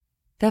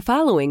The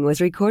following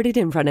was recorded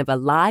in front of a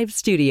live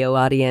studio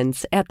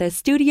audience at the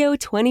Studio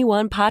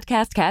 21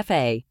 Podcast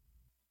Cafe.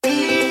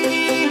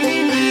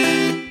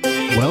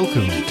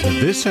 Welcome to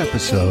this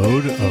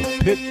episode of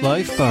Pit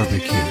Life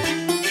Barbecue.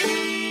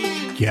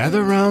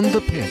 Gather round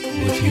the pit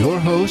with your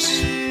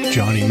hosts,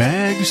 Johnny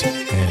Maggs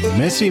and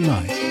Messy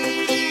Mike.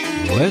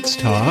 Let's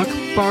talk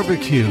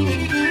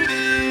barbecue.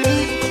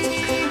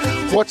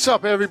 What's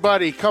up,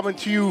 everybody? Coming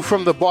to you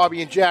from the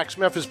Bobby and Jack's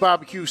Memphis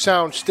Barbecue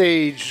Sound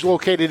Stage,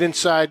 located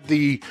inside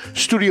the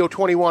Studio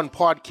 21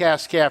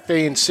 Podcast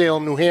Cafe in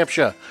Salem, New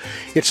Hampshire.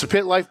 It's the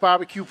Pit Life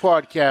Barbecue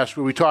Podcast,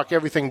 where we talk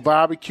everything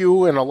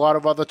barbecue and a lot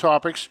of other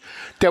topics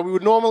that we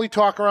would normally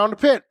talk around the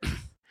pit.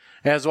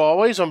 As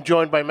always, I'm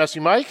joined by Messy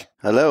Mike.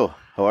 Hello.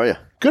 How are you?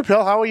 Good,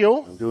 pal. How are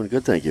you? I'm doing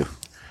good, thank you.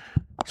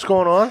 What's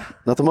going on?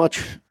 Nothing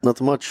much.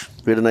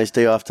 We had a nice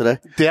day off today.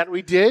 That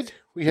we did.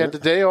 We had the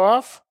day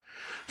off.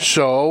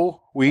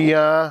 So we've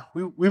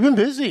been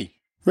busy.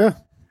 Yeah.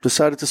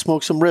 Decided to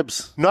smoke some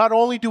ribs. Not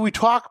only do we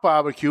talk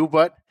barbecue,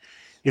 but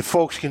if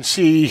folks can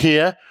see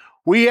here,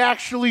 we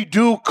actually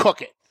do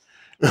cook it.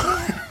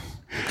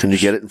 Can you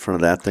get it in front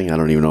of that thing? I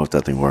don't even know if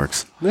that thing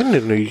works. No,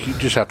 you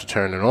just have to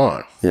turn it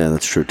on. Yeah,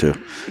 that's true,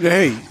 too.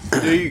 Hey,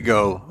 there you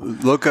go.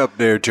 Look up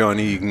there,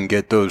 Johnny. You can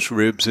get those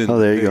ribs in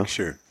there the you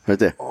picture. Go. Right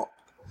there.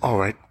 All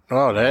right.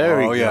 Oh, there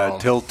we go. Oh, yeah.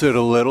 Tilt it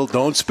a little.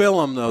 Don't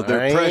spill them, though. They're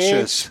I ain't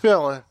precious.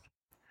 spilling.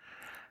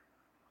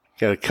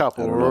 Got a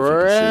couple I don't know if you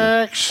can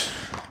racks.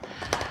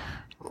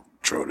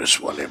 Throw this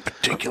one in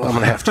particular. I'm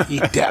going to have to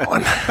eat that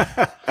one.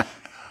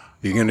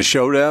 You going to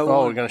show that one?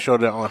 Oh, we're going to show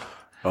that one.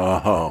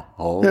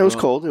 Oh. Yeah, it was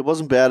cold. It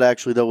wasn't bad,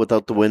 actually, though,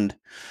 without the wind.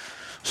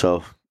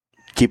 So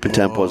keeping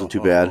temp wasn't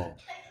too bad.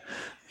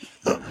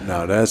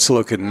 Now that's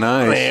looking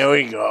nice. There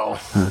we go.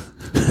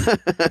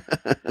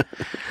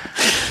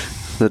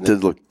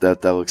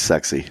 That looks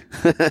sexy.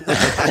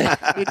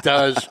 It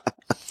does.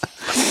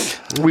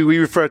 We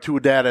refer to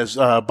that as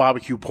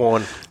barbecue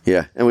porn.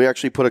 Yeah, and we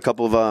actually put a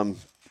couple of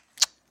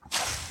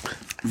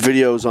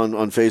videos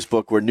on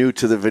Facebook. We're new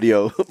to the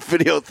video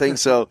thing,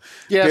 so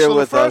Yeah, bear so the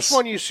with first us.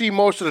 one you see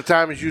most of the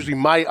time is usually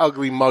my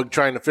ugly mug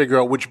trying to figure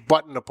out which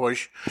button to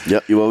push.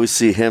 Yep, you always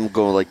see him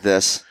going like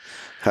this.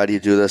 How do you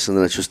do this? And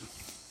then it's just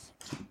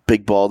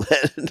big bald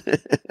head,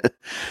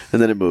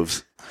 and then it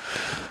moves.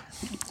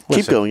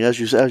 Keep going as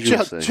you say.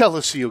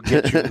 Jealousy will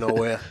get you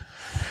nowhere.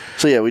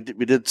 So yeah, we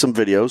did some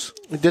videos.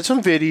 We did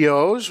some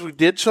videos. We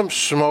did some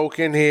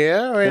smoking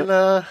here,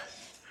 and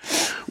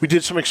we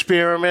did some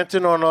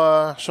experimenting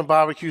on some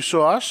barbecue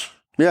sauce.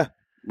 Yeah,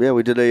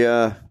 we did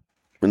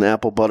an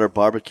apple butter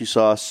barbecue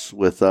sauce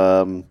with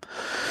brown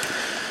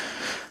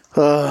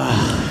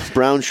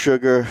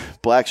sugar,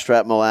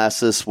 blackstrap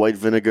molasses, white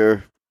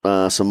vinegar,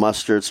 some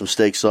mustard, some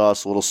steak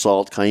sauce, a little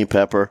salt, cayenne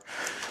pepper.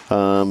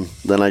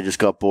 Then I just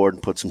got bored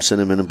and put some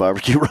cinnamon and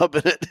barbecue rub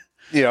in it.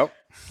 Yep.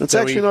 It's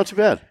actually not too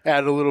bad.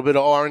 Add a little bit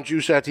of orange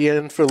juice at the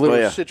end for a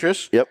little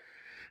citrus. Yep.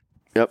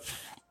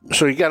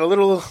 So you got a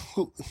little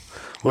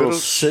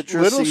citrusy,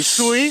 little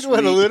sweet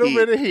with a little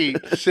bit of heat,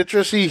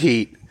 citrusy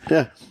heat.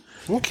 Yeah.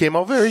 It came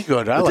out very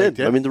good. I liked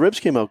it. I mean, the ribs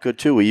came out good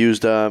too. We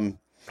used, so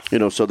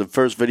the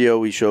first video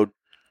we showed,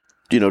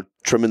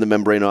 trimming the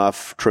membrane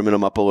off, trimming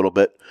them up a little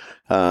bit,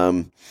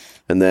 and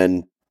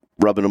then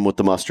rubbing them with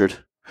the mustard,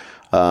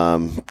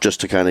 just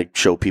to kind of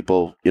show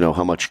people,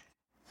 how much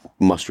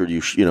mustard you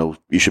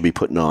should be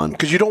putting on,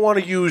 because you don't want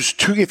to use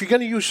too. If you're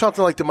going to use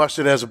something like the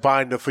mustard as a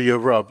binder for your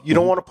rub, you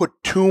don't want to put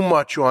too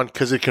much on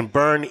because it can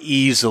burn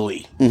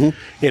easily and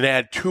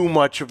add too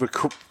much of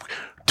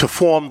to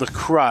form the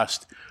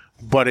crust.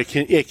 But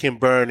it can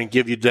burn and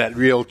give you that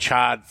real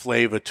charred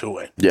flavor to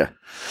it. Yeah.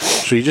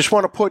 So you just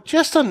want to put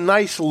just a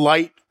nice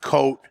light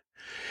coat.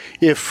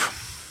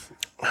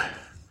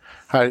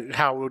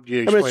 How would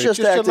you explain? I mean, it's just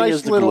acting a nice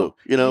as the glue,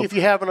 If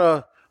you're having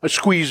a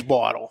squeeze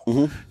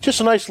bottle, just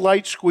a nice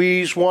light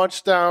squeeze,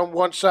 once down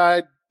one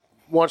side,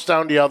 once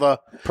down the other.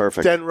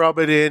 Perfect. Then rub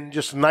it in,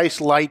 just a nice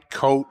light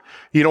coat.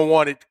 You don't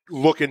want it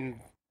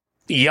looking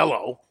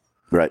yellow.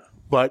 Right.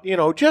 But,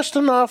 just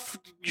enough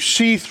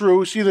see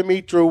the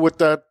meat through with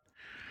the,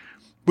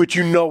 but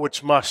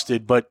it's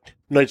mustard, but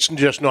it's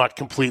just not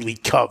completely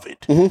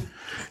covered.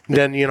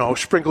 Then,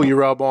 sprinkle your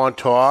rub on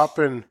top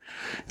and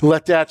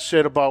let that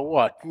sit about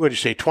what do you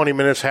say, 20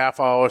 minutes, half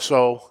hour or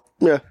so?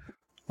 Yeah.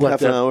 Let half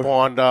that an hour.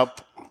 bond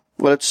up.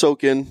 Let it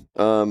soak in.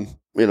 Let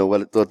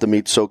the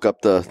meat soak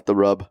up the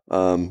rub.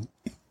 And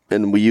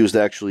we used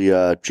actually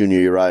Junior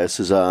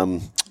Urias's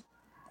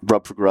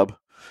Rub for Grub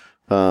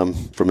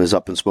from his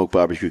Up and Smoke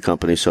Barbecue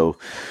Company. So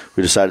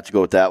we decided to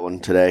go with that one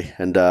today.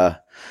 And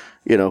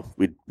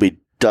we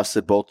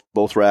dusted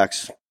both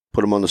racks, put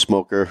them on the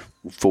smoker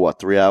for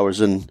 3 hours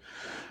in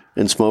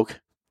smoke.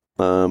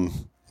 I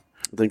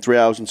think 3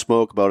 hours in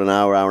smoke, about an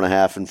hour and a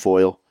half in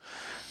foil,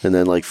 and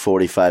then like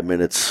 45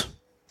 minutes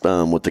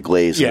with the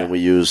glaze. Yeah. And then we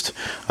used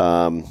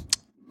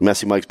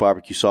Messy Mike's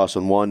barbecue sauce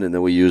on one, and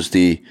then we used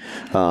the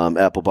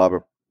apple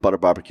butter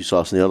barbecue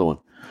sauce on the other one.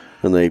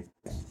 And they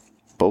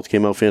both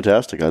came out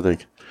fantastic, I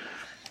think.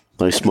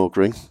 Nice smoke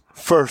ring.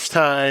 first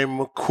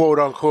time, quote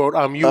unquote,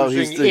 I'm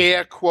using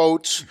air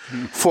quotes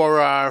for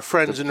our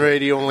friends in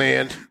Radio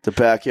Land. The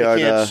backyard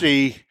Can't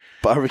see.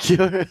 barbecue.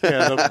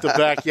 The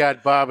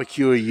backyard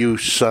barbecue, you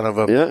son of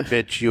a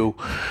bitch, you.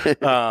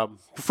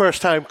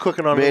 First time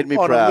cooking on a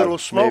little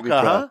smoker,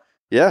 huh?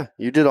 Yeah,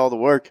 you did all the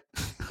work.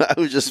 I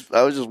was just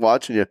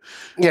watching you.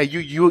 Yeah,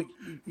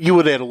 you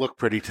were there to look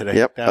pretty today.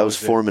 Yep, I was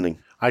foremanning.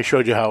 I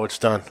showed you how it's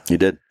done. You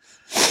did.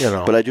 You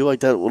know. But I do like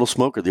that little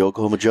smoker, the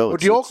Oklahoma Joe.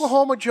 The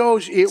Oklahoma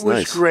Joe's, it was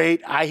nice.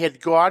 great. I had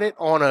got it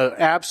on an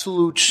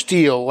absolute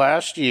steal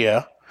last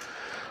year,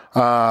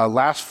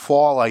 last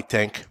fall, I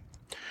think.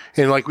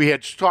 And like we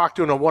had talked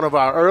in one of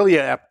our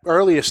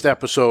earliest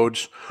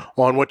episodes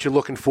on what you're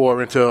looking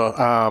for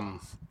into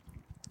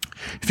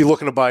if you're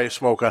looking to buy a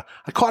smoker.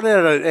 I caught it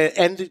at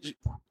an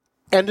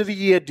end of the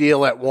year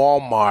deal at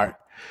Walmart.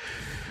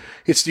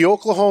 It's the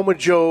Oklahoma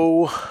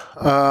Joe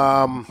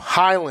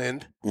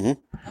Highland,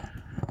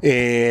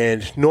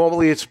 and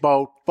normally it's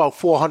about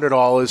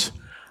 $400.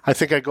 I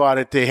think I got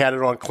it. They had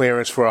it on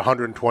clearance for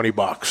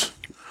 $120.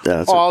 Yeah,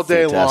 that's all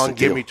day long. deal.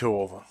 Give me two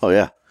of them. Oh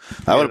yeah,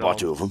 I would have bought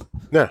two of them.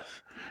 Yeah.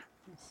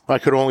 I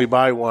could only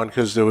buy one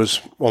because there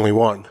was only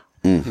one.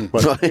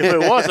 But if it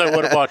was, I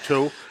would have bought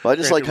two. Well, I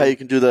just like how you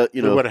can do the,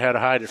 We would have had to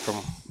hide it from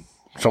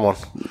someone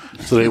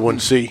so they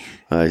wouldn't see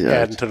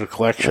adding to the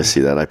collection. I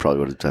see that. I probably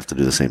would have to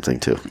do the same thing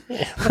too.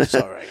 Yeah, that's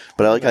all right.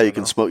 But I like how you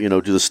can smoke,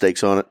 do the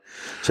steaks on it.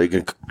 So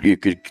you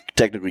could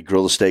technically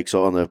grill the steaks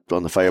on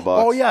the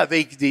firebox. Oh yeah,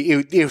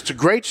 it's a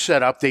great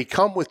setup. They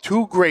come with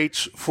two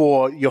grates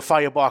for your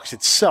firebox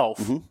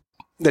itself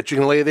that you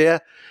can lay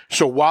there.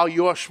 So while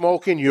you're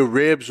smoking your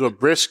ribs or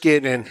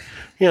brisket and,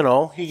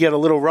 you get a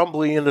little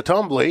rumbly in the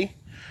tumbly,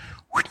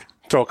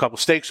 throw a couple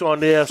steaks on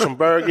there, some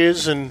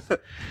burgers, and...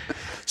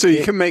 So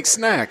you can make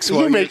snacks.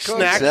 You make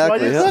snacks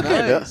while you're cooking.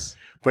 Nice.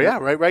 But yeah,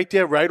 right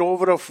there, right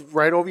over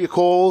your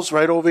coals,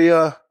 right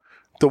over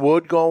the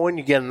wood going.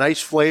 You get a nice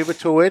flavor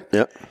to it.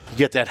 Yep. You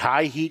get that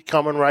high heat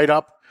coming right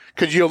up.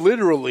 Because you're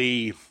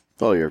literally...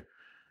 Oh, you're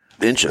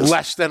inches.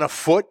 Less than a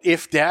foot,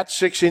 if that,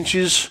 6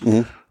 inches...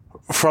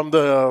 from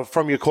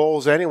your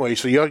coals anyway,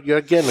 so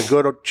you're getting a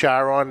good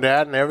char on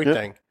that and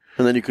everything. Yeah.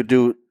 And then you could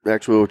do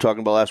actually what we were talking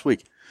about last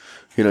week.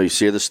 You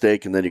sear the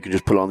steak and then you could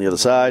just put it on the other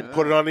side.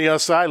 Put it on the other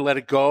side, let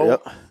it go.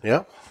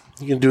 Yep.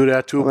 You can do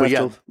that too. Might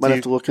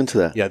have to look into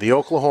that. Yeah, the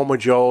Oklahoma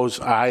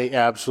Joe's, I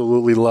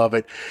absolutely love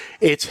it.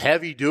 It's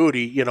heavy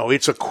duty.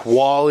 It's a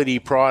quality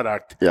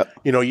product. Yep.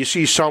 You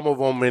see some of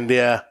them and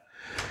they're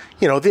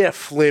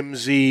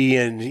flimsy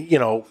and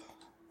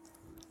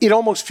it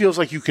almost feels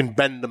like you can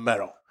bend the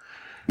metal.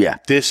 Yeah.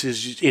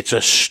 It's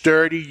a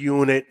sturdy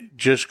unit,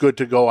 just good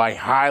to go. I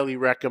highly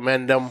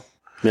recommend them.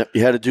 Yep.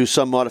 You had to do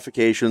some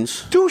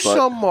modifications.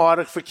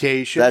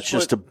 That's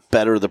just to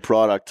better the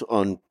product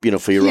on,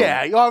 for your own.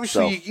 Yeah,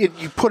 obviously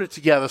you put it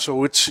together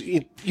so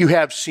you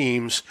have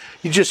seams.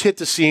 You just hit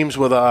the seams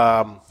with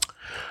high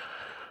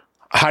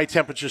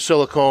temperature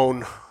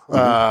silicone,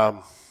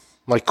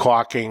 like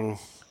caulking.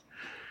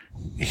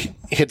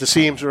 Hit the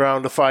seams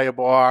around the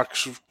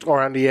firebox,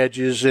 around the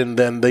edges, and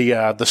then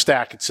the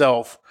stack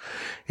itself,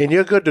 and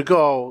you're good to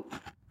go.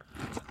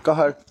 Go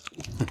ahead.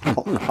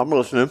 I'm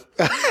listening.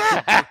 You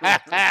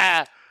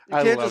can't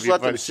just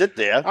let them sit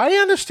there. I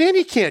understand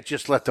you can't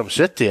just let them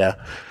sit there.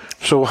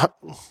 So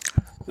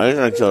I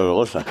think so.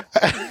 Listen.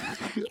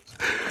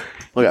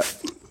 Okay.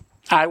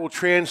 I will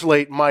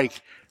translate,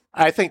 Mike.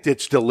 I think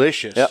it's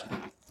delicious. Yep.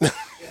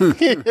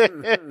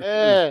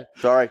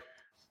 Sorry.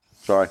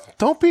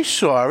 Don't be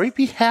sorry.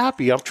 Be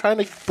happy. I'm trying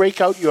to break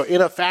out your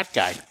inner fat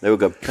guy. There we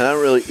go. I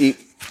don't really eat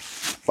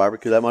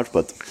barbecue that much,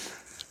 but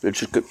it's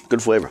just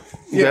good flavor.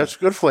 Yeah, it's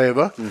good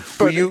flavor.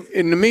 But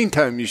in the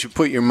meantime, you should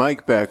put your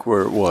mic back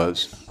where it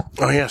was.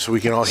 Oh, yeah, so we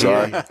can all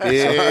hear you.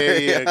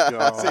 There you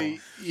go. See,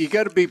 you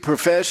got to be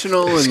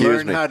professional and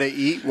learn how to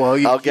eat while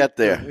you... I'll get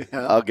there.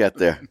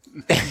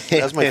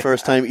 That's my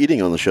first time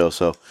eating on the show,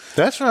 so...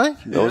 That's right.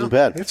 That wasn't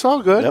bad. It's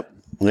all good.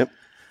 Yep.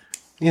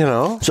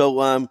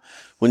 So,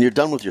 when you're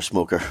done with your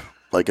smoker,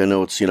 like I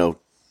know it's,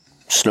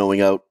 snowing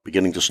out,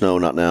 beginning to snow,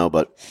 not now,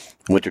 but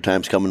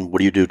wintertime's coming. What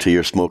do you do to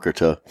your smoker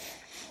to,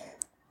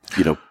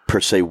 per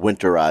se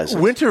winterize it?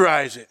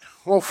 Winterize it.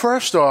 Well,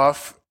 first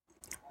off,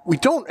 we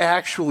don't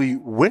actually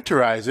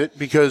winterize it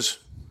because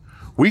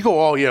we go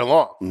all year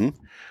long. Mm-hmm.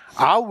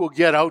 I will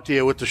get out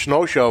there with the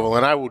snow shovel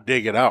and I will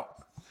dig it out.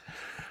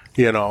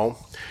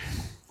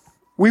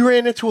 We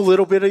ran into a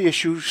little bit of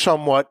issue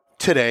somewhat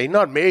today,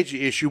 not major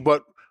issue,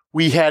 but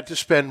we had to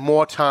spend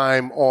more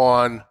time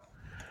on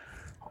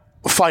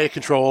fire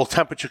control,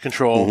 temperature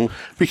control,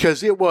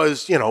 because it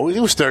was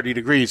 30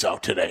 degrees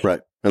out today.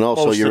 Right. And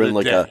also you're in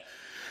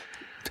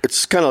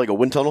it's kind of like a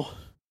wind tunnel.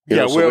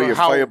 Where your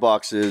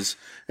firebox is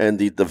and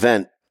the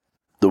vent,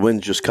 the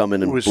wind's just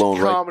coming and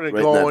blowing right in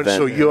that vent.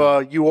 So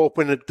you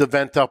open the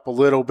vent up a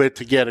little bit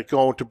to get it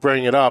going, to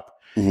bring it up.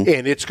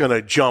 And it's going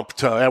to jump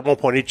to, at one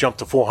point, it jumped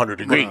to 400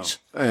 degrees.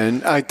 Wow.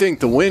 And I think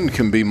the wind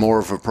can be more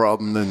of a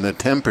problem than the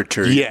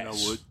temperature.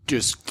 Yes.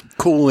 Just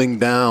cooling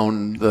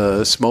down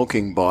the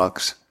smoking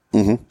box.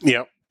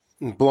 Yep.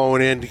 And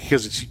blowing in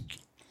because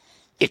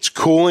it's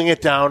cooling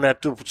it down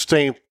at the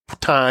same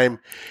time.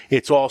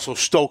 It's also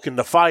stoking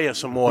the fire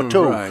some more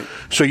too. Right.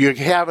 So you're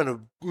having a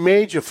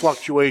major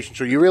fluctuation.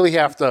 So you really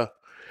have to,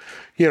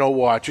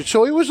 watch it.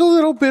 So it was a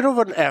little bit of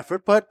an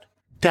effort, but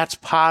that's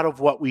part of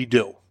what we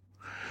do.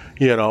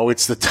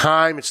 It's the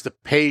time, it's the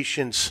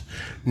patience,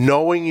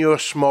 knowing your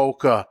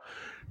smoker,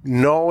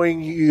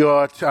 knowing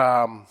your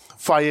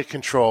fire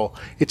control.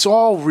 It's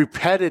all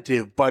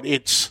repetitive, but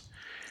this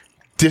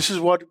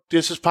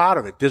is part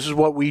of it. This is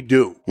what we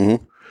do.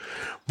 Mm-hmm.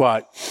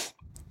 But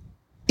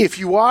if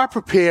you are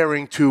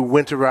preparing to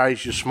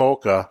winterize your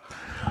smoker,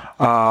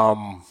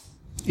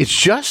 it's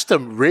just a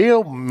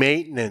real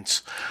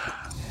maintenance.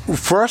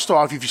 First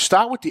off, if you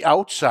start with the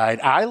outside,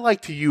 I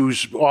like to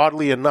use,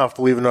 oddly enough,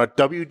 believe it or not,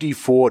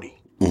 WD-40.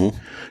 Mm-hmm.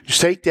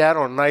 Just take that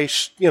on a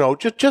nice,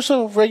 just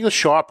a regular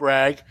shop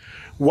rag,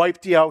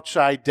 wipe the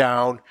outside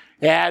down,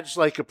 adds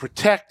like a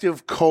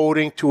protective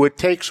coating to it,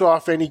 takes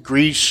off any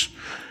grease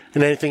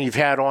and anything you've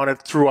had on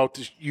it throughout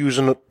the use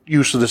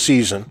of the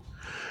season.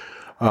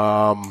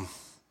 And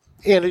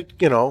it,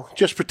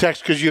 just protects,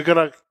 because you're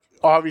going to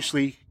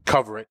obviously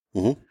cover it.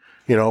 Mm-hmm.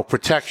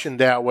 Protection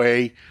that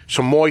way.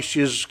 Some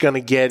moisture's going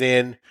to get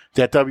in.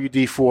 That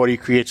WD-40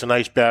 creates a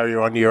nice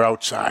barrier on your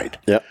outside.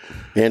 Yep.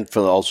 And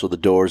for also the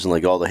doors and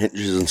like all the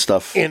hinges and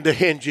stuff. And the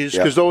hinges,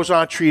 because those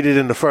aren't treated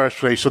in the first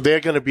place. So they're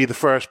going to be the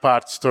first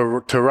parts to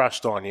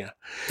rust on you.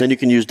 Then you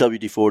can use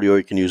WD-40, or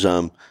you can use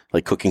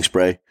like cooking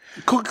spray.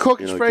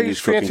 Cooking spray is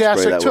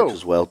fantastic that too. Works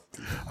as well.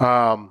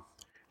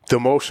 The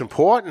most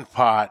important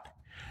part,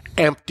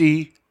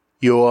 empty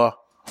your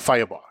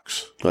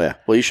firebox. Oh yeah.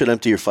 Well, you should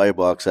empty your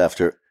firebox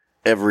after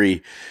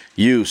every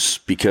use,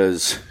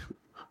 because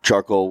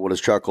charcoal, what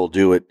does charcoal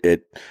do?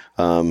 It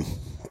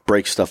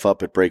breaks stuff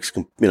up. It breaks,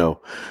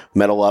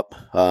 metal up.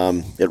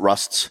 It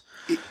rusts.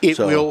 It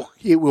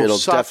will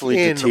suck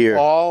definitely in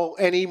deter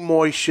any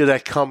moisture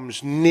that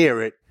comes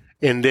near it.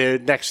 And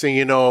the next thing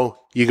you know,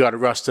 you got a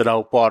rusted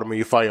out bottom of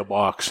your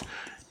firebox.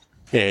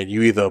 And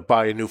you either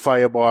buy a new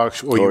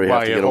firebox or you buy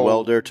have to get a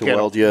welder to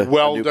weld you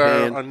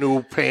a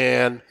new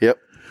pan. Yep.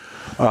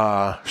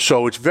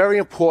 So it's very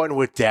important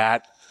with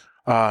that.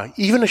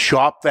 Even a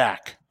shop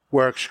vac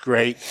works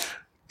great.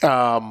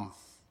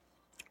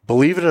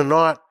 Believe it or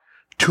not,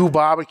 2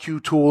 barbecue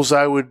tools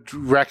I would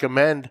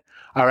recommend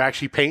are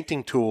actually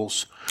painting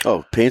tools.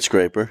 Oh, paint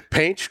scraper.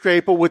 Paint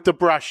scraper with the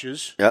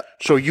brushes. Yep.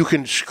 So you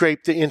can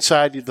scrape the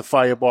inside of the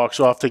firebox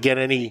off to get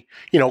any,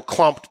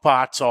 clumped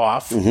parts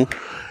off. Mm-hmm.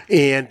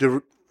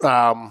 And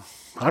I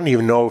don't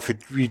even know if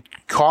we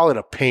call it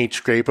a paint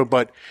scraper,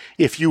 but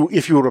if you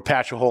were to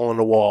patch a hole in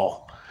the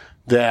wall,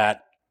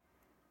 that,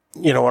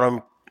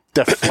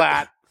 the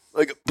flat.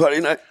 Like a putty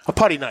knife. A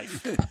putty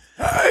knife.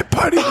 Hey,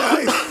 putty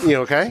knife. You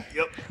okay?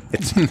 Yep.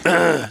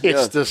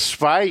 It's the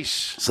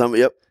spice.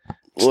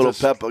 A little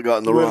pepper got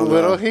in the wrong.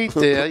 Little heat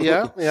there.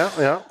 Yeah.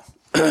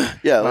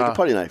 Yeah, like a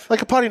putty knife.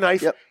 Like a putty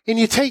knife. Yep. And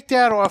you take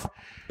that off,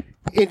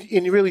 and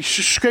you really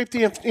scrape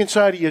the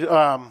inside of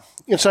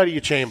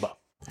your chamber.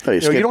 Oh,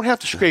 you don't have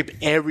to scrape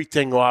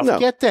everything off. No.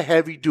 Get the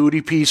heavy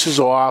duty pieces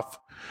off,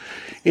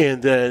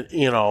 and then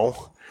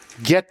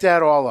get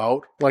that all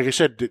out. Like I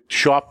said, the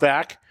shop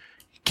vac.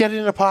 Get it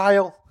in a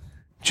pile.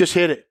 Just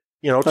hit it.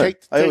 I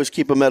always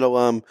keep a metal,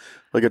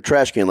 like a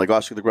trash can, like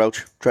Oscar the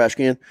Grouch trash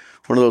can.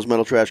 One of those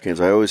metal trash cans.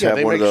 I always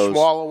have one of those. They make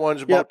smaller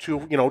ones, about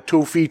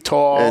 2 feet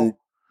tall. And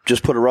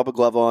just put a rubber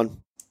glove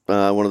on,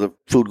 one of the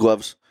food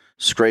gloves.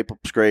 Scrape,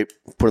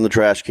 put in the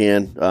trash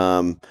can.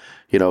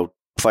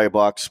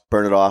 Firebox,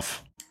 burn it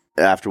off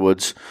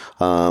afterwards.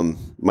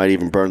 Might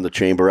even burn the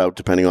chamber out,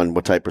 depending on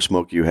what type of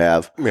smoke you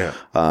have. Yeah.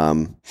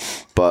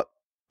 But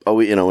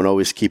and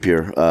always keep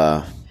your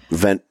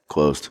vent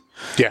closed.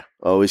 Yeah.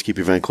 Always keep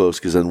your vent closed,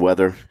 because then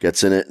weather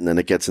gets in it, and then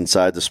it gets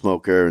inside the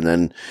smoker, and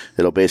then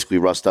it'll basically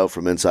rust out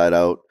from inside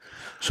out.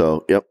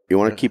 So, you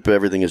want to keep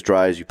everything as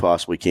dry as you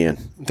possibly can.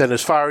 Then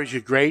as far as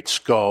your grates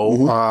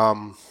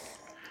go,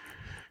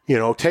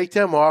 take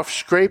them off,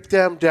 scrape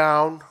them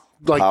down.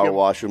 Like power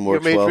washing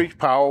works well.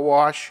 Power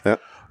wash.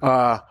 Yep.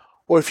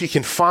 Or if you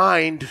can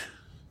find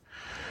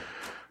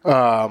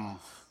a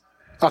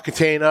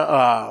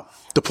container,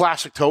 the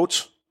plastic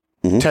totes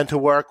tend to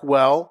work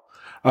well.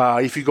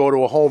 If you go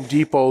to a Home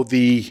Depot,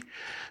 the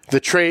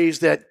trays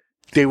that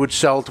they would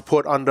sell to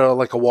put under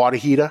like a water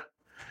heater,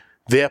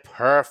 they're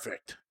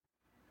perfect.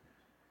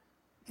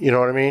 You know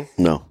what I mean?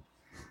 No.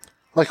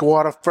 Like a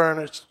water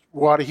furnace,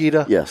 water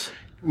heater? Yes.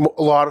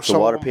 A lot of the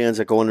water pans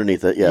that go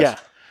underneath it, yes. Yeah.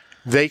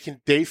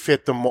 They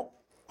fit them.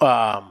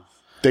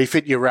 They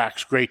fit your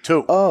racks great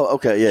too. Oh,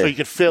 okay, yeah. So you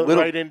can fill it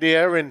right in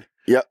there and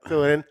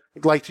fill it in.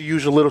 I'd like to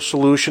use a little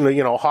solution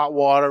of, hot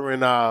water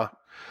and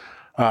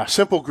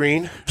Simple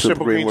Green.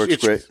 Simple Green works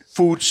great.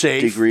 Food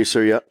safe.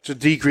 Degreaser, yeah. It's a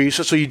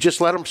degreaser. So you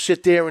just let them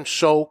sit there and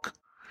soak.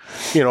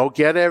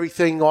 Get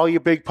everything, all your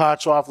big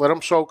pots off. Let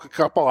them soak a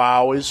couple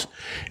hours.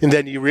 And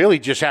then you really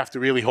just have to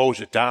really hose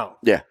it down.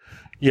 Yeah.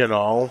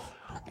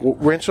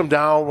 Rinse them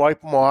down,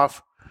 wipe them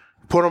off,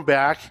 put them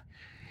back.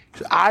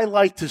 I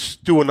like to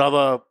do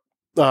another...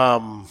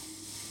 I'm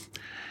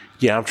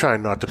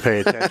trying not to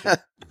pay attention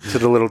to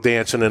the little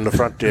dancing in the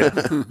front there.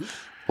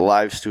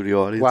 Live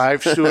studio audience.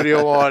 Live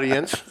studio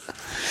audience.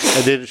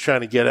 And they're just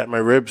trying to get at my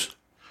ribs.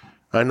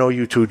 I know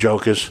you two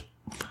jokers.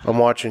 I'm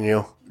watching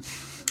you.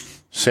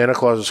 Santa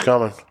Claus is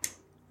coming.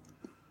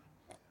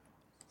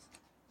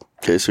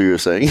 Okay, so you were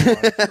saying?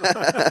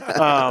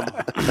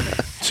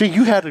 See,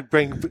 you had to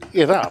bring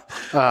it up.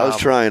 I was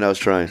trying.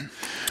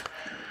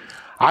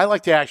 I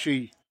like to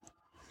actually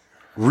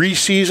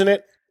re-season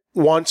it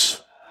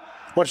once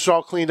it's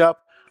all cleaned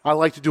up. I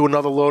like to do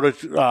another load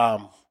of,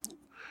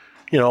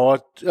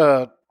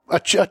 a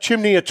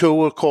chimney or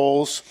two of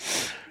coals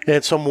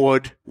and some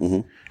wood.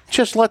 Mm-hmm.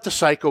 Just let the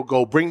cycle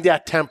go. Bring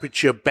that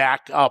temperature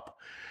back up,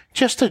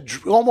 just to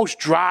almost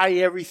dry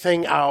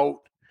everything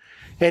out.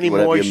 Any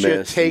Whatever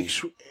moisture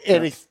takes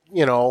any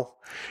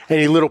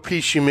little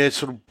piece you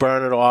miss, it'll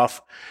burn it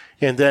off.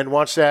 And then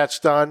once that's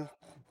done,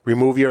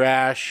 remove your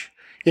ash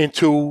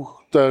into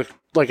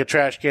like a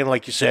trash can,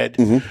 like you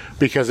said,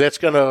 because that's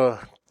gonna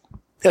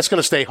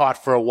stay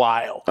hot for a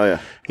while. Oh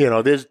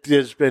yeah. There's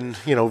been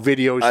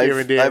videos here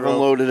and there. I've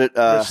unloaded it.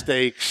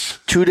 Mistakes.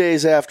 2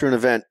 days after an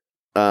event,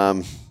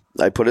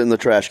 I put it in the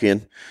trash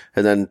can,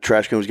 and then the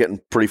trash can was getting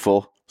pretty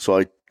full, so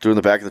I threw it in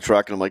the back of the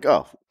truck, and I'm like,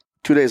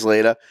 2 days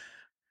later,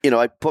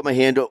 I put my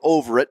hand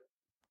over it,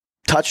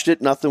 touched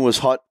it, nothing was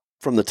hot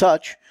from the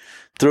touch,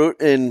 threw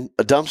it in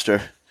a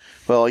dumpster.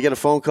 Well, I get a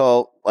phone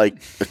call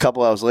like a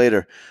couple hours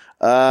later.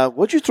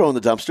 What'd you throw in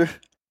the dumpster?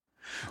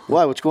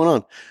 Why? What's going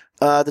on?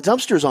 The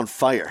dumpster is on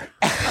fire.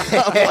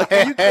 I'm like,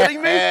 are you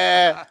kidding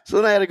me? So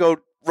then I had to go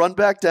run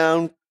back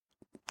down,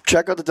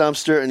 check out the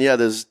dumpster, and yeah,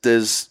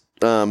 there's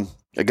a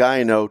guy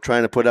I know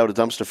trying to put out a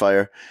dumpster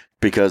fire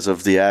because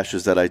of the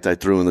ashes that I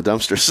threw in the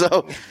dumpster.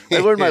 So I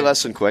learned my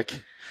lesson quick.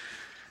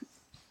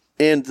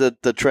 And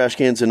the trash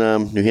cans in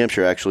New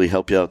Hampshire actually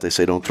help you out. They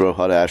say don't throw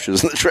hot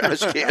ashes in the trash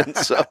can.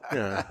 So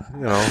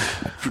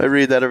I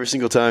read that every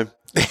single time.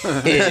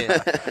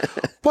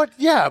 But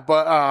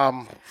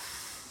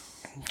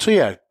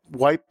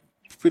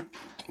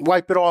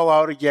wipe it all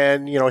out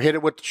again. Hit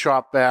it with the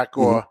chop back,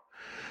 or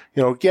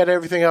get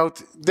everything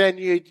out. Then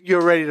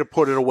you're ready to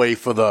put it away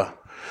for the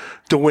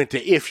winter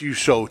if you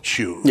so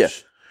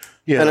choose.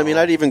 Yeah, I mean,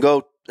 I'd even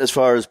go as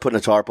far as putting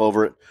a tarp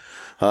over it.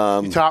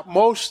 Top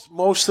most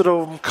of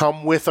them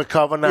come with a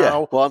cover now.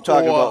 Yeah. Well, I'm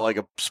talking about like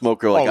a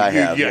smoker like I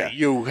have. Yeah,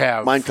 you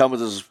have. Mine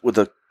comes with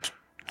a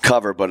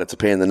cover, but it's a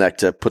pain in the neck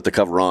to put the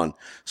cover on.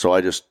 So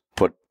I just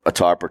put a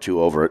tarp or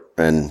two over it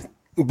and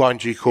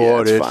bungee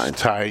cord. It's it's fine.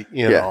 tight.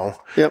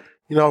 Yep.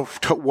 You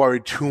don't worry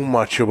too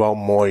much about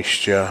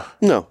moisture.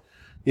 No.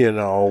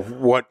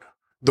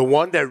 The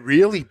one that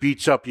really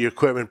beats up your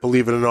equipment,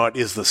 believe it or not,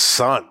 is the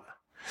sun.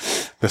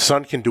 The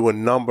sun can do a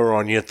number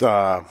on your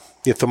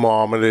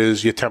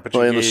thermometers, your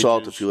temperature and the gauges.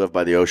 salt that you have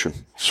by the ocean.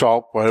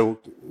 Salt, well,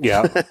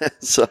 yeah.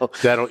 So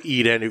that'll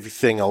eat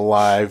anything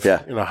alive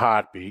in a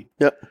heartbeat.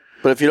 Yep.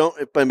 But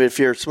if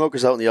your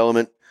smoker's out in the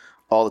element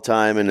all the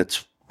time and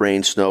it's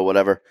rain, snow,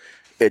 whatever,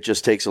 it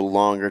just takes a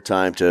longer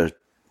time to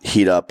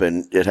heat up,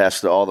 and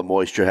all the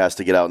moisture has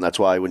to get out, and that's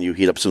why when you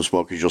heat up some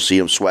smokers, you'll see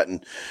them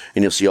sweating,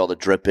 and you'll see all the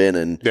drip in,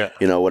 and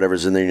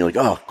whatever's in there, and you're like,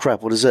 oh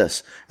crap, what is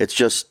this? It's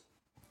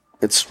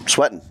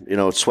sweating,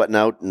 it's sweating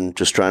out and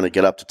just trying to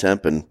get up to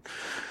temp, and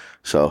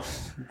so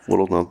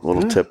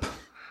little tip.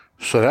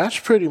 So that's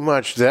pretty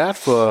much that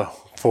for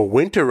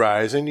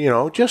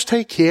winterizing. Just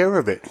take care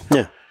of it.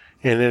 Yeah.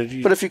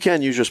 But if you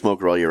can, use your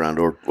smoker all year round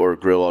or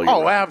grill all year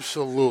round. Oh,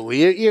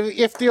 absolutely.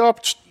 If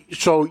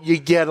so you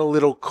get a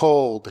little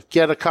cold,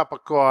 get a cup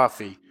of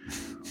coffee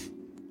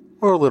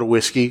or a little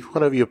whiskey,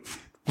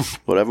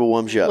 whatever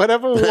warms you up.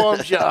 Whatever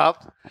warms you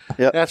up.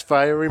 Yep. That's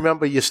fine.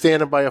 Remember, you're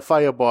standing by a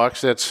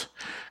firebox that's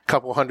a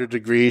couple 100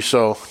 degrees,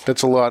 so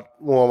that's a lot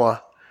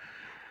warmer.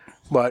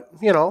 But,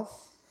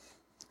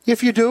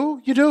 if you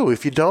do, you do.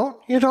 If you don't,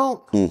 you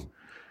don't.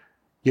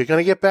 You're going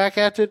to get back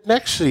at it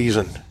next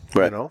season.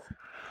 Right.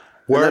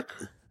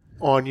 Work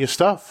on your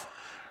stuff.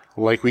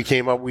 Like we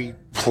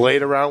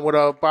played around with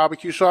a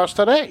barbecue sauce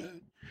today.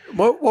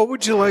 What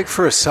would you like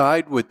for a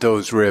side with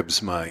those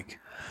ribs, Mike?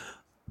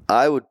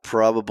 I would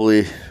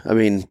probably,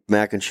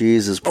 mac and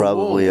cheese is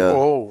probably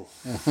a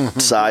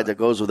side that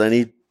goes with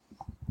any,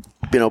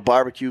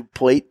 barbecue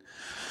plate.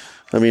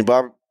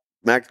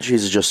 Mac and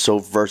cheese is just so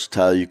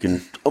versatile. You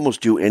can almost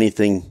do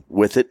anything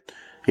with it.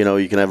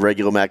 You can have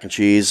regular mac and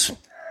cheese,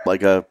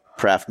 like a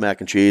Kraft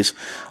mac and cheese.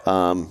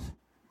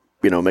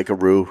 Make a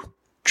roux,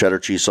 cheddar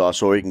cheese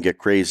sauce, or you can get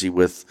crazy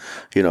with,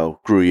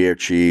 Gruyere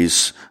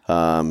cheese,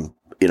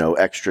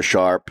 extra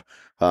sharp.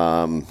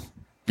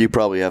 You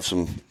probably have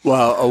some.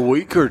 Well, a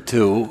week or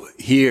two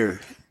here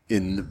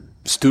in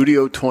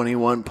Studio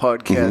 21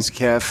 Podcast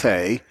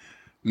Cafe,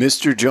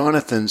 Mr.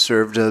 Jonathan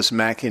served us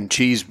mac and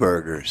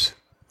cheeseburgers.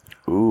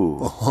 Ooh.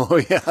 Oh,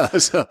 yeah.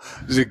 So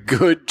it was a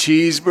good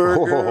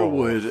cheeseburger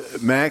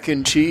with mac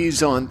and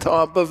cheese on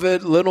top of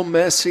it. A little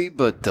messy,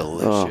 but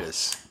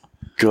delicious. Oh,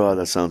 God,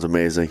 that sounds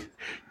amazing.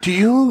 Are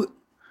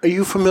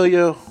you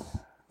familiar?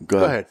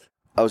 Go ahead.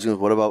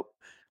 What about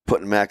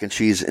putting mac and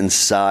cheese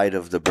inside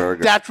of the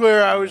burger? That's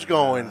where I was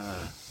going.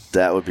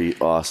 That would be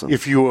awesome.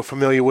 If you were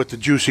familiar with the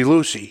Juicy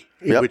Lucy,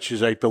 which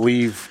is, I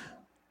believe,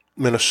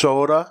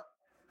 Minnesota.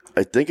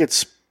 I think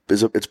it's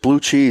blue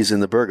cheese in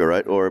the burger,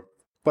 right? Or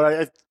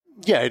But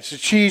it's a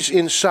cheese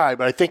inside,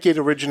 but I think it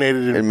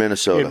originated in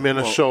Minnesota. In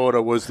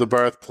Minnesota was the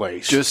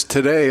birthplace. Just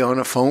today on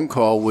a phone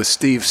call with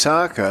Steve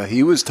Saka,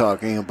 he was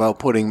talking about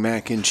putting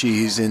mac and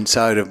cheese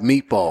inside of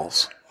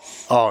meatballs.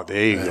 Oh,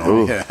 there you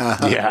go.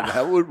 Yeah,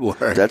 that would work.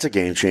 That's a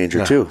game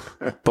changer too.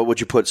 But would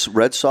you put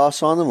red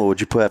sauce on them, or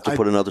would you have to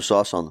put another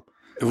sauce on them?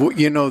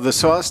 You know, the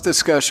sauce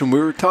discussion, we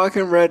were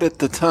talking red at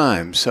the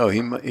time, so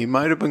he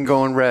might have been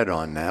going red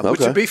on that,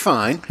 which would be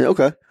fine. Yeah,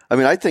 okay. I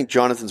mean, I think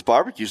Jonathan's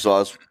barbecue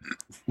sauce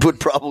would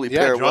probably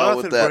pair well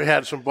with that. Jonathan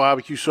had some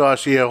barbecue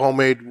sauce here,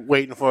 homemade,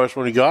 waiting for us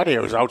when he got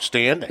here. It was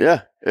outstanding.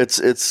 Yeah, it's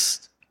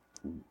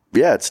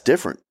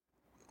different,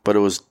 but it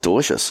was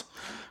delicious.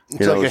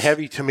 It's like a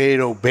heavy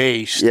tomato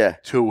base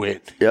to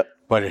it. Yep.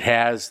 But it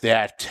has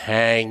that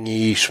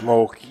tangy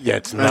smoke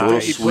that's He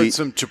nice. put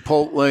some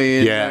chipotle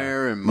in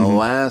there and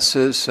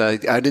molasses. I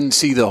didn't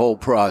see the whole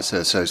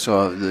process. I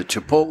saw the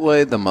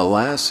chipotle, the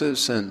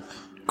molasses, and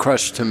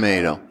crushed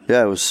tomato.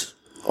 Yeah, it was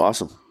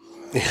awesome.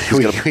 He's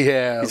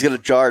got a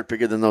jar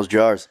bigger than those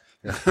jars.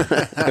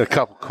 A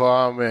couple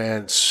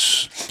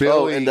comments.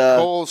 Billy,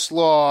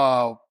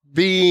 coleslaw,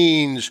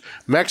 beans,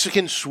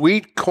 Mexican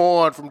sweet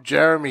corn from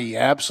Jeremy.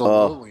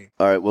 Absolutely.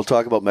 All right, we'll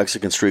talk about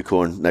Mexican street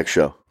corn next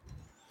show.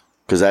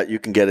 Because that you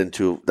can get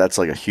into, that's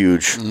like a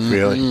huge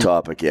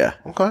topic, yeah.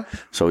 Okay.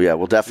 So, yeah,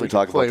 we'll definitely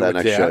talk about that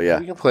next show,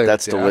 yeah. We can play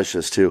that's with that.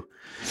 delicious, too.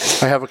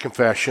 I have a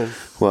confession.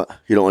 What?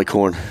 You don't like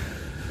corn?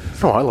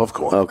 No, I love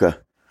corn.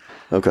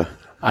 Okay.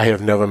 I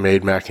have never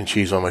made mac and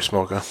cheese on my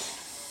smoker.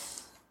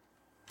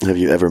 Have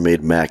you ever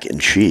made mac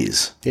and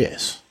cheese?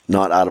 Yes.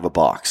 Not out of a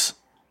box?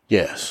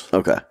 Yes.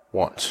 Okay.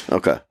 Once.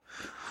 Okay.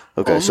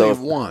 Only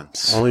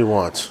once. Only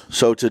once.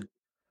 So to...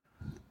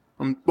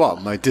 Well,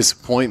 my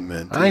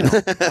disappointment. I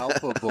know.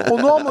 Palpable. Well,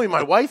 normally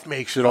my wife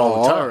makes it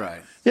all the time. All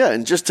right. Yeah,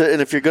 and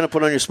if you're going to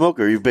put on your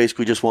smoker, you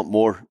basically just want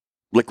more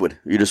liquid.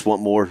 You just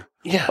want more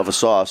of a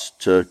sauce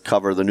to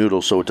cover the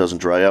noodle so it doesn't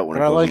dry out when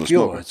it goes in the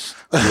smoker. Yours.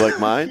 You like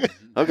mine?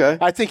 Okay.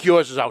 I think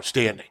yours is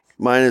outstanding.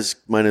 Mine is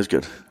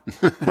good.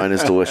 Mine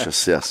is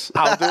delicious, yes.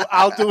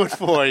 I'll do it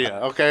for you,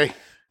 okay?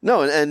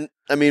 No, and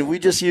I mean, we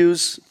just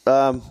use,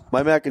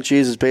 my mac and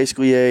cheese is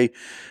basically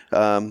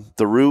the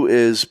roux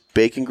is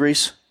bacon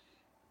grease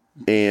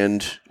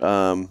and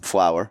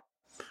flour.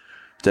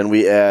 Then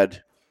we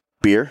add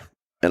beer,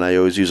 and I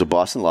always use a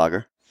Boston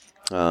Lager.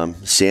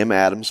 Sam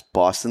Adams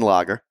Boston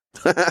Lager.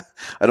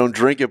 I don't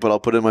drink it, but I'll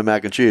put it in my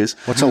mac and cheese.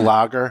 What's a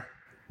lager?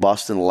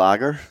 Boston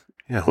Lager.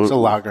 Yeah, what's a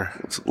lager?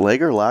 It's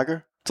lager?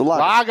 It's a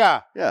lager.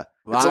 Lager. Yeah.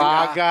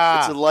 Lager.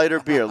 It's a lighter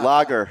beer.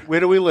 Lager. Where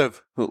do we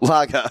live?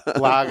 Lager.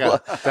 Lager.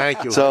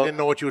 Thank you. So, I didn't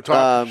know what you were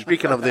talking.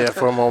 Speaking of there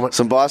for a moment.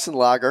 Some Boston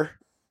Lager.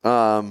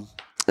 And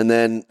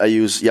then I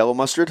use yellow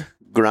mustard,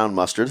 ground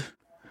mustard.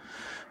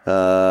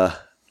 Then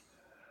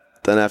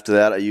after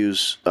that, I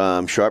use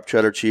sharp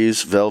cheddar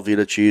cheese,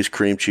 Velveeta cheese,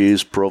 cream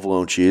cheese,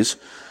 provolone cheese.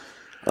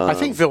 I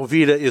think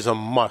Velveeta is a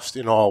must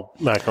in all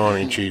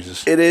macaroni and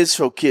cheeses. It is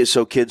so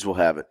kids will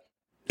have it.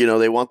 You know,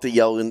 they want the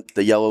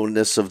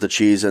yellowness of the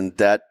cheese, and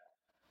that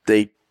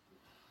they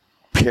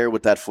pair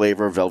with that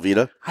flavor of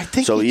Velveeta. I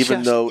think so.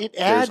 Even though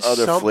there's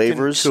other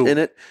flavors in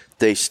it,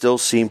 they still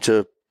seem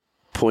to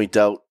point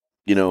out.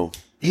 You know,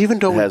 even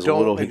though we has a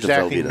little don't hint of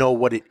exactly Velveeta. know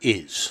what it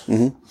is.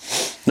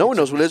 Mm-hmm. No one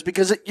knows what it is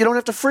because you don't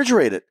have to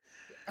refrigerate it.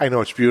 I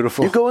know it's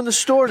beautiful. You go in the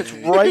store and it's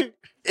right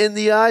in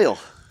the aisle.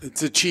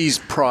 It's a cheese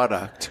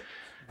product,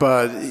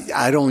 but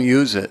I don't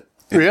use it.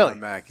 Really? My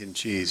mac and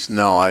cheese.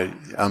 No,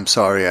 I'm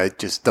sorry. I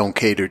just don't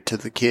cater to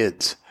the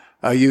kids.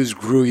 I use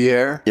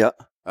Gruyere. Yeah.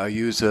 I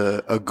use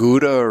a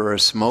Gouda or a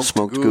smoked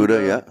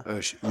Gouda, yeah.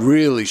 A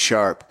really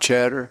sharp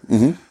cheddar,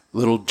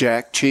 little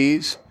jack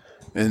cheese,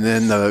 and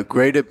then the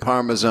grated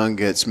Parmesan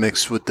gets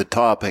mixed with the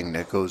topping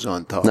that goes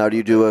on top. Now, do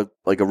you do a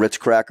Ritz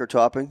cracker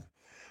topping?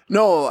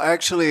 No,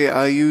 actually,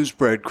 I use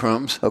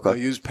breadcrumbs. Okay. I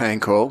use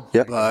panko.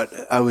 Yep. But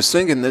I was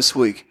thinking this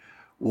week,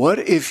 what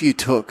if you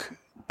took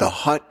the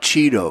hot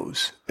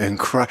Cheetos and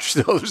crushed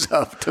those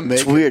up to make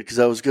It's weird because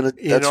I was going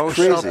to. That's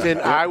crazy.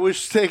 Something? I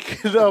was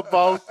thinking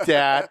about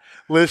that,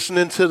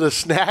 listening to the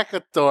Snack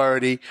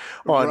Authority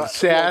on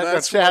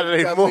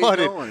Saturday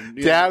morning.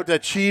 Yeah. The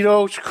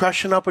Cheetos,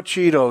 crushing up a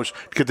Cheetos,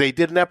 because they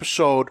did an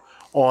episode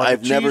on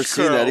I've cheese never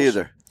seen that curls,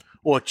 either.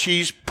 Or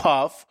cheese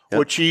puff,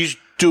 or cheese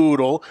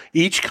doodle.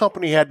 Each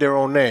company had their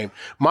own name.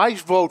 My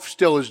vote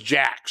still is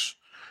Jack's.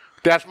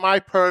 That's my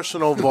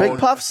personal vote. Big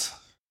Puffs?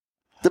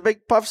 The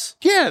Big Puffs?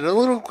 Yeah, the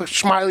little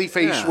smiley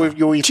face with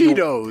you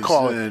Cheetos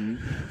call it. and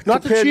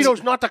Not the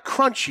Cheetos, not the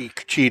crunchy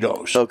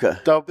Cheetos. Okay.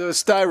 the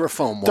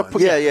styrofoam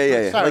ones.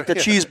 Yeah. Like the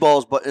cheese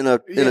balls, but in a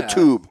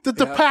tube.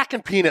 The pack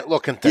and peanut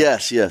looking thing.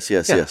 Yes.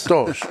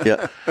 Those.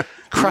 Yeah.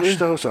 Crush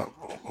those up.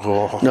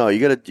 Oh. No, you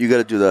gotta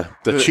do the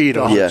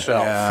Cheetos yeah.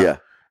 itself. Yeah.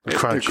 The The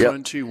crunchy.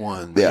 crunchy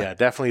ones. Yeah,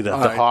 definitely the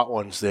hot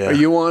ones there. Are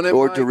you on it,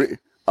 Or Mike?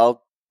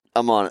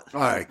 I'm on it.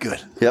 All right,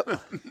 good.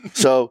 Yep.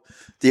 So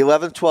the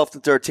 11th, 12th,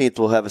 and 13th,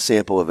 we'll have a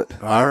sample of it.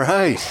 All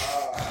right.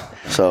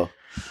 So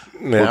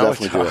we'll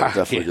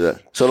definitely do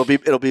that. So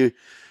it'll be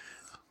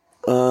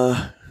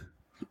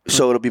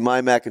So it'll be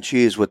my mac and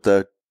cheese with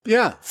the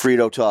Yeah.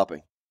 Frito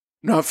topping.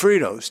 Not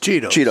Fritos,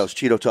 Cheetos.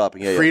 Cheeto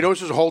topping. Yeah, yeah.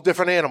 Fritos is a whole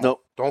different animal. Nope.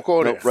 Don't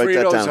go there. Nope, write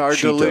that Fritos down. are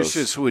Cheetos.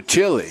 delicious with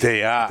chili.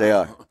 They are. They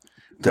are.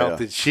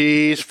 Melted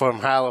cheese from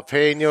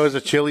jalapenos,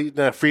 a chili,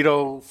 the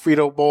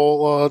Frito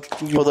bowl,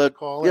 you Well, might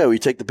call it. yeah, we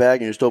take the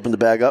bag and you just open the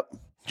bag up.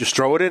 Just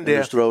throw it in And there.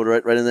 just throw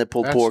it right in there.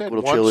 Pulled That's pork, it.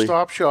 little chili.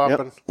 One-stop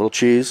shopping. Yep. Little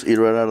cheese. Eat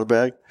it right out of the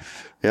bag.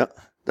 Yep.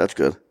 That's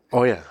good.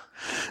 Oh, yeah.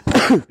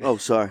 Oh,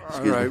 sorry. All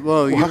Excuse right. me.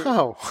 Well,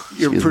 Wow.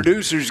 your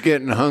producer's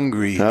getting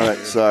hungry. All right.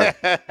 Sorry.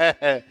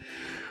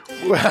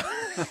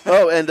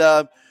 Oh, and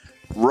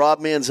Rob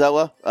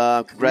Manzella,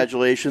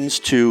 congratulations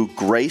to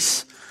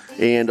Grace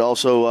and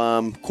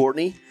also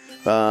Courtney,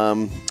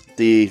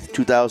 the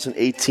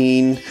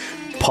 2018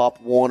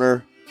 Pop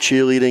Warner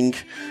cheerleading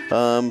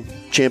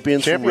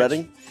champions from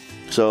Reading.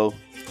 So,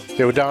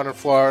 They were down in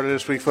Florida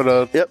this week for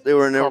the yep, they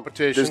were in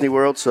competition. Disney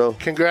World. So,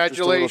 Congratulations,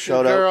 just a little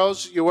shout-out.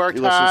 girls. You worked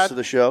You listens hard. to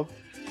the show.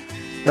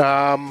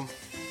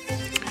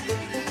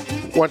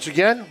 Once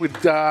again,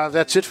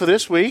 that's it for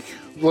this week.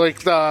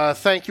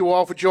 Thank you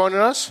all for joining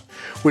us.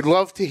 We'd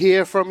love to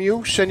hear from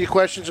you. Send your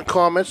questions and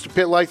comments to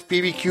Pit Life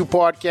BBQ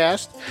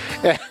Podcast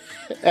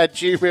at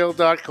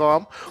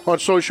gmail.com. On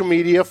social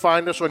media,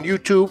 find us on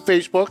YouTube,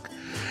 Facebook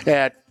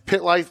at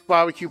Pit Life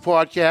Barbecue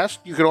Podcast.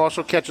 You can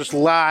also catch us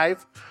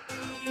live.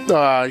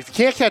 If you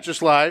can't catch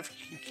us live,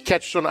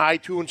 catch us on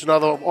iTunes and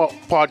other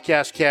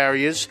podcast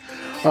carriers.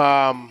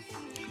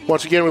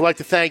 Once again, we'd like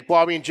to thank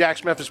Bobby and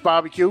Jack's Memphis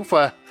Barbecue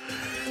for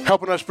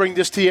helping us bring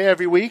this to you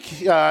every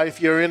week. If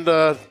you're in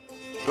the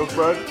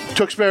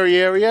Tewksbury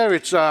area,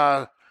 it's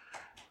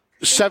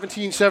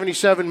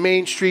 1777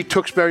 Main Street,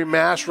 Tewksbury,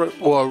 Mass,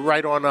 or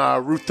right on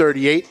Route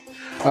 38.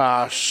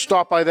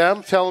 Stop by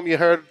them. Tell them you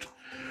heard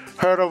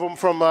of them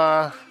from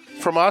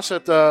us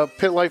at the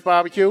Pit Life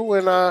Barbecue,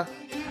 and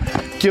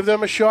give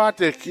them a shot.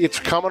 It's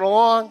coming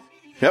along.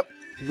 Yep.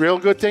 Real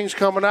good things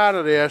coming out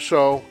of there.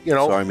 So,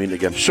 Sorry, I mean it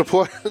again.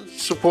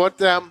 support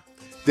them.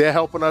 They're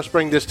helping us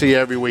bring this to you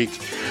every week.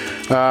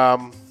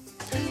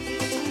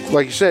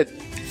 Like you said,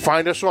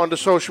 find us on the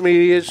social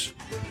medias.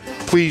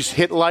 Please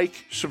hit like,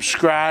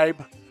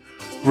 subscribe,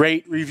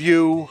 rate,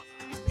 review,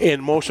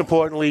 and most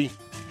importantly,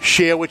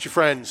 share with your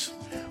friends.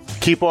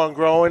 Keep on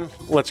growing.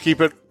 Let's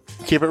keep it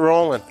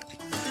rolling.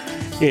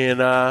 And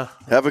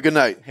Have a good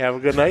night. have a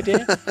good night,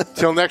 Dan.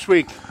 Till next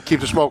week,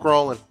 keep the smoke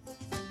rolling.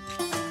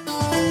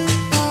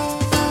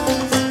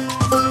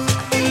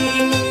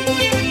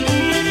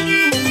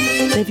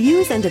 The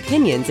views and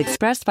opinions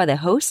expressed by the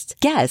hosts,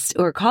 guests,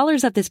 or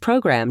callers of this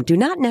program do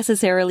not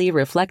necessarily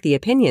reflect the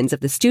opinions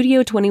of the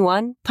Studio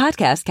 21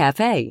 Podcast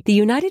Cafe, the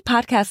United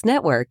Podcast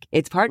Network,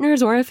 its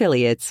partners, or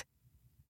affiliates.